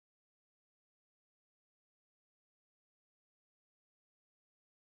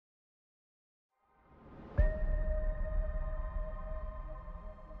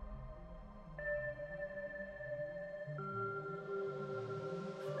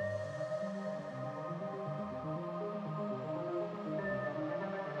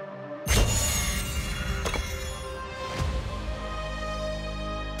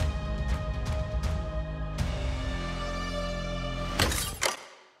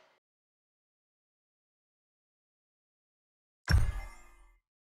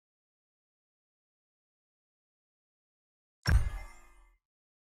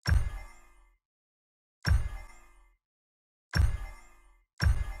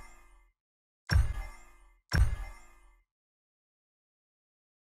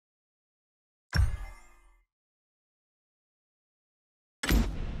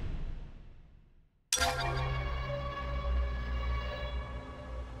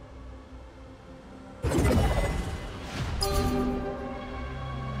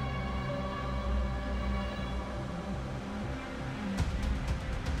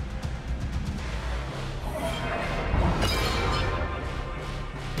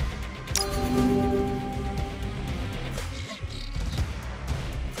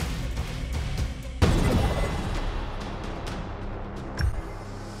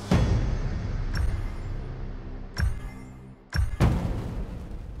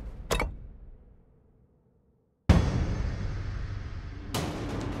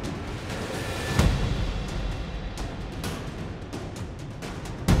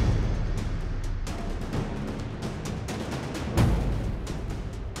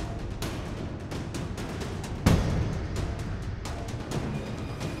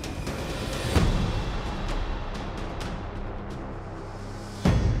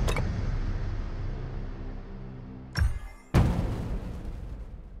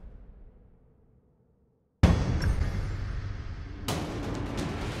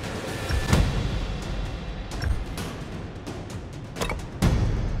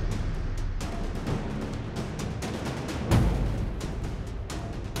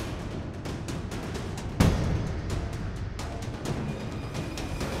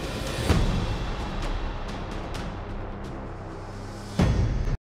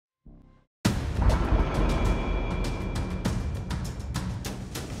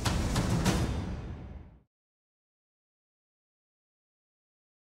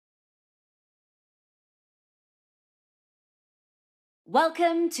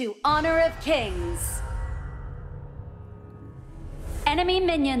Welcome to Honor of Kings. Enemy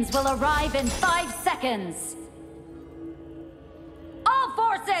minions will arrive in 5 seconds. All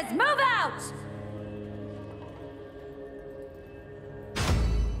forces, move out!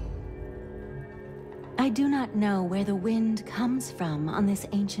 I do not know where the wind comes from on this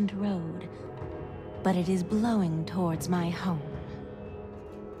ancient road, but it is blowing towards my home.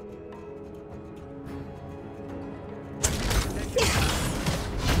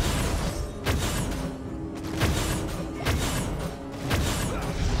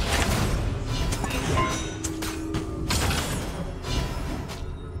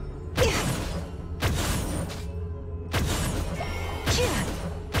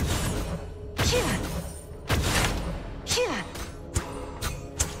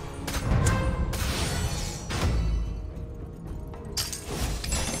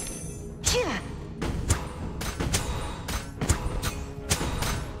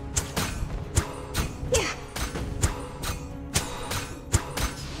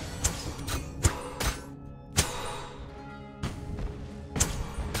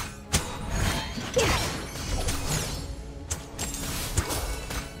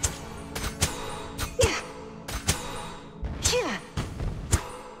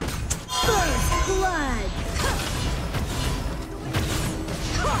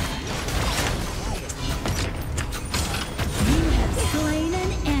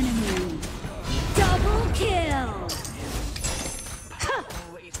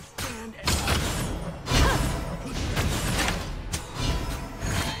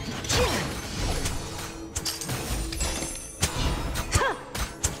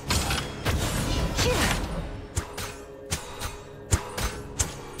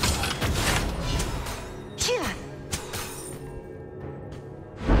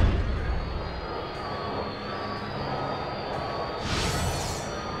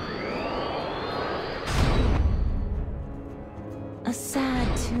 A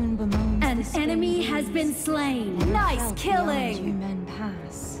sad tune bemoans an enemy has been slain. Nice killing! You men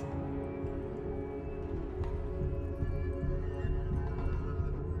pass.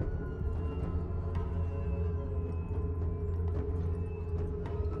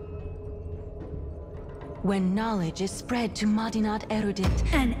 When knowledge is spread to Madinat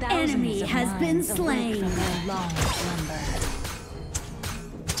erudite, an enemy has been slain. From their long slumber.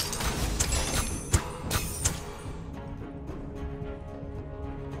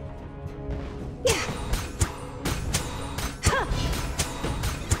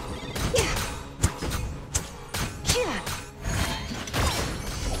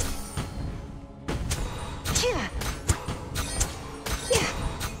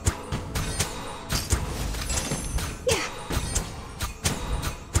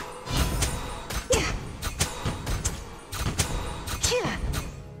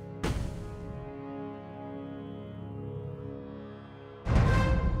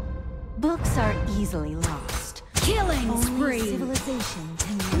 Books are easily lost. Killing Only spree! Civilization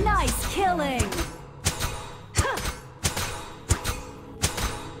can last. Nice killing!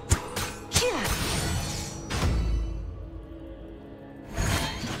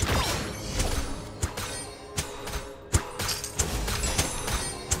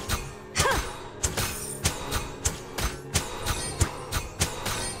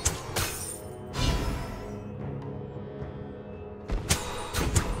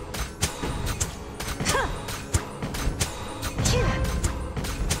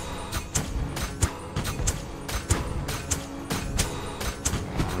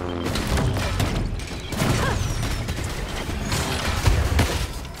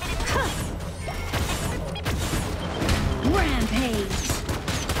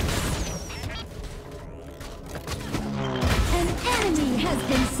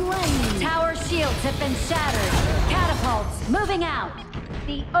 Tower shields have been shattered. Catapults moving out.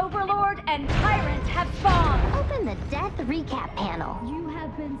 The Overlord and Tyrant have spawned. Open the death recap panel. You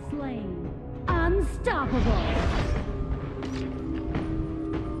have been slain. Unstoppable.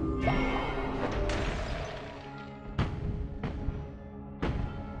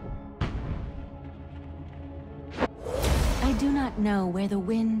 I do not know where the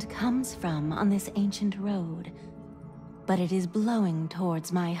wind comes from on this ancient road, but it is blowing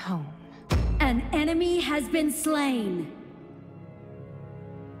towards my home. An enemy has been slain.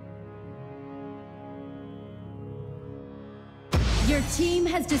 Your team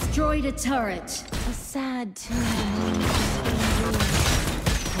has destroyed a turret. A sad tune bemoans this vain world.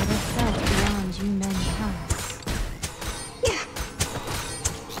 I have felt beyond you men pass.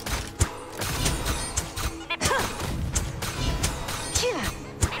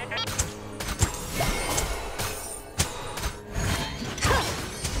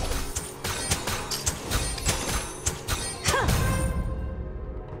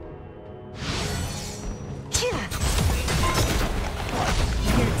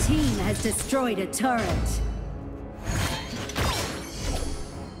 team has destroyed a turret.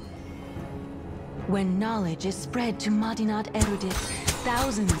 When knowledge is spread to Madinat Erudit,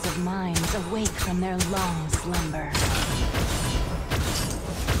 thousands of minds awake from their long slumber.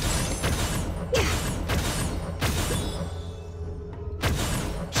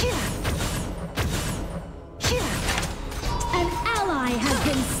 An ally has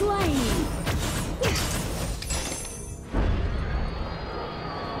been slain!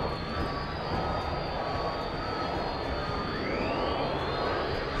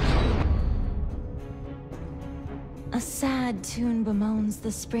 A sad tune bemoans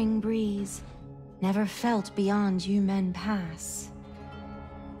the spring breeze, never felt beyond you men pass.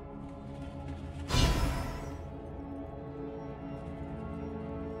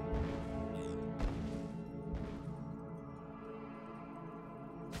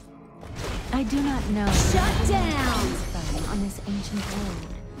 I do not know Shut down! on this ancient road,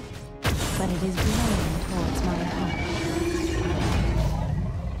 but it is blowing towards my home.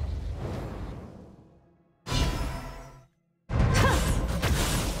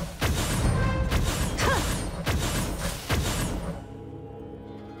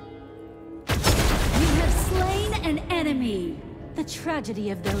 You have slain an enemy! The tragedy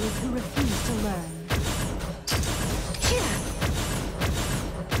of those who refuse to learn.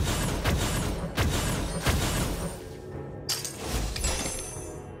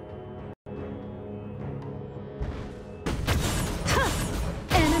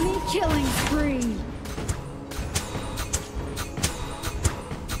 Killing spree!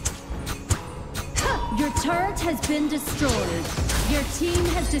 Your turret has been destroyed. Your team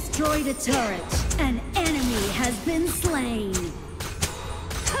has destroyed a turret. An enemy has been slain. You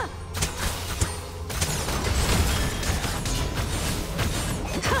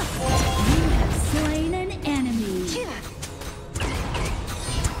have slain an enemy.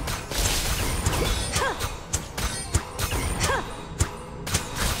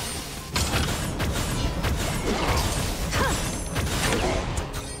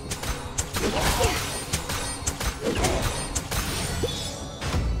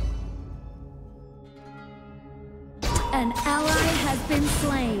 An ally has been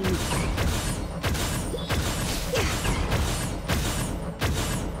slain.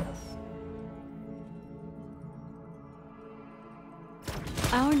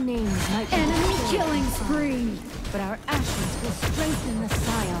 Our names might be Enemy destroyed killing in fire, spree. but our ashes will strengthen the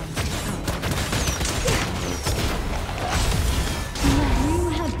scions to come. You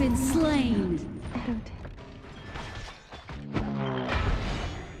have been slain.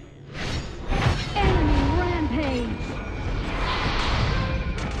 Enemy rampage.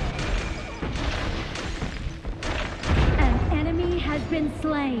 An enemy has been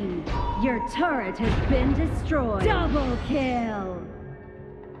slain. Your turret has been destroyed. Double kill.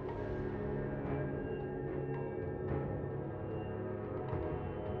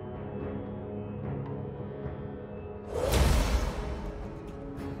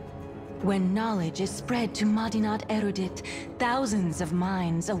 When knowledge is spread to Madinat Erudit, thousands of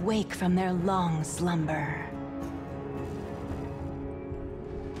minds awake from their long slumber.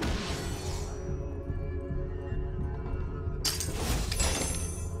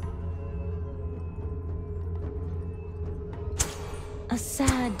 A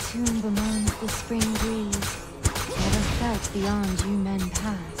sad tune bemoans the spring breeze, never felt beyond you men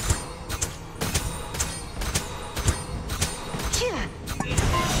pass.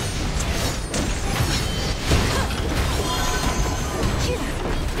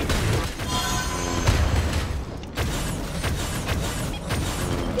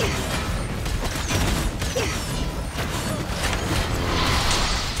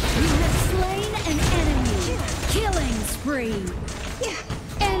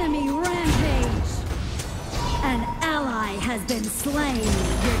 Enemy rampage! An ally has been slain.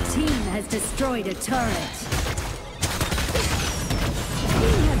 Your team has destroyed a turret.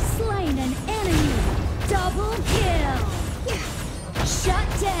 You have slain an enemy. Double kill! Shut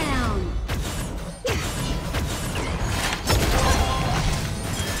down!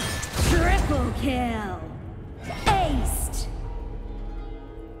 Triple kill! Aced!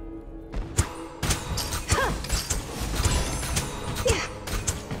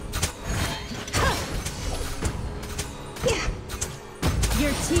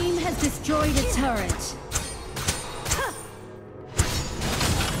 Your team has destroyed a turret.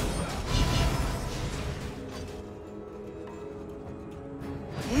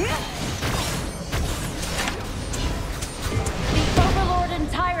 The Overlord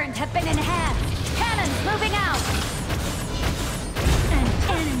and Tyrant have been enhanced. Cannons moving out. An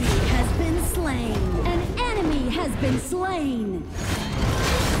enemy has been slain. An enemy has been slain.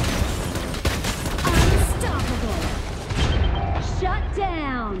 Shut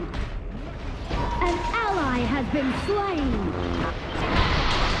down! An ally has been slain!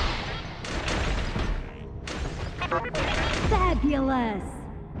 Fabulous!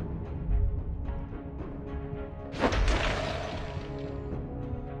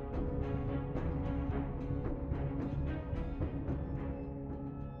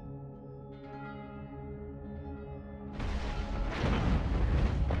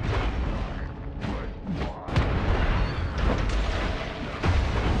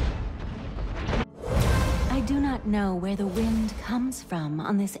 I do not know where the wind comes from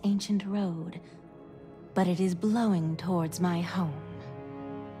on this ancient road, but it is blowing towards my home.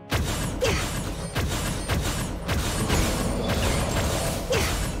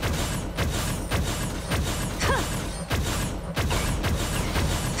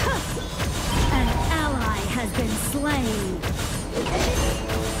 An ally has been slain!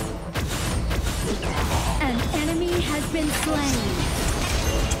 An enemy has been slain!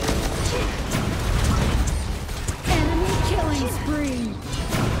 Killing spree!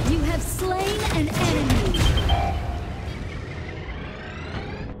 You have slain an enemy!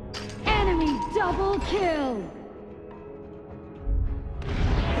 Enemy double kill!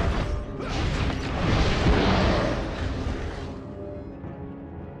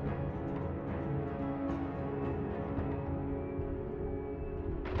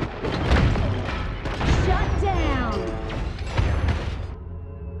 Shut down!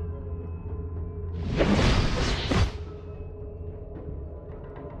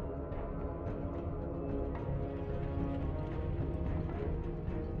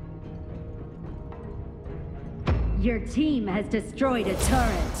 Your team has destroyed a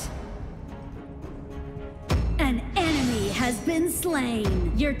turret. An enemy has been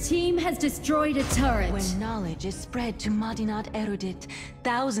slain. Your team has destroyed a turret. When knowledge is spread to Madinat Erudit,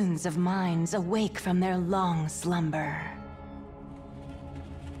 thousands of minds awake from their long slumber.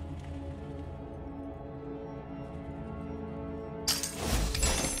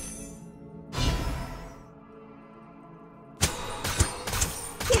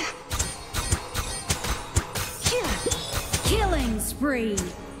 Killing spree!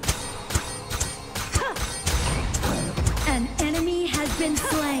 An enemy has been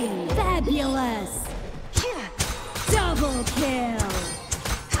slain! Fabulous! Double kill!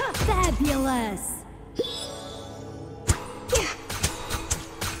 Fabulous!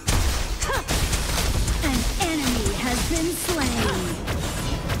 An enemy has been slain!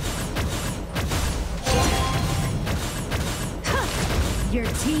 Your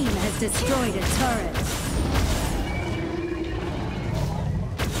team has destroyed a turret!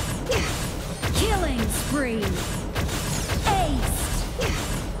 Killing spree! Ace!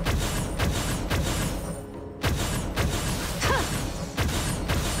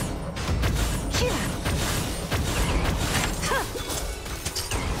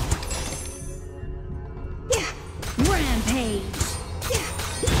 Rampage!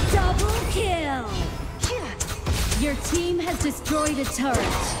 Double kill! Your team has destroyed a turret.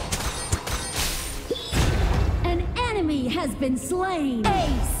 An enemy has been slain!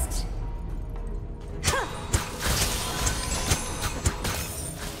 Aced!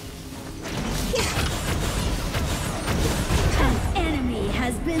 An enemy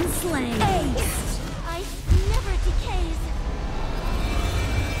has been slain! Aced! Ice never decays.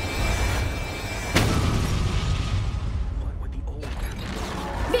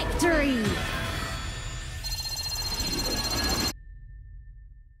 Victory!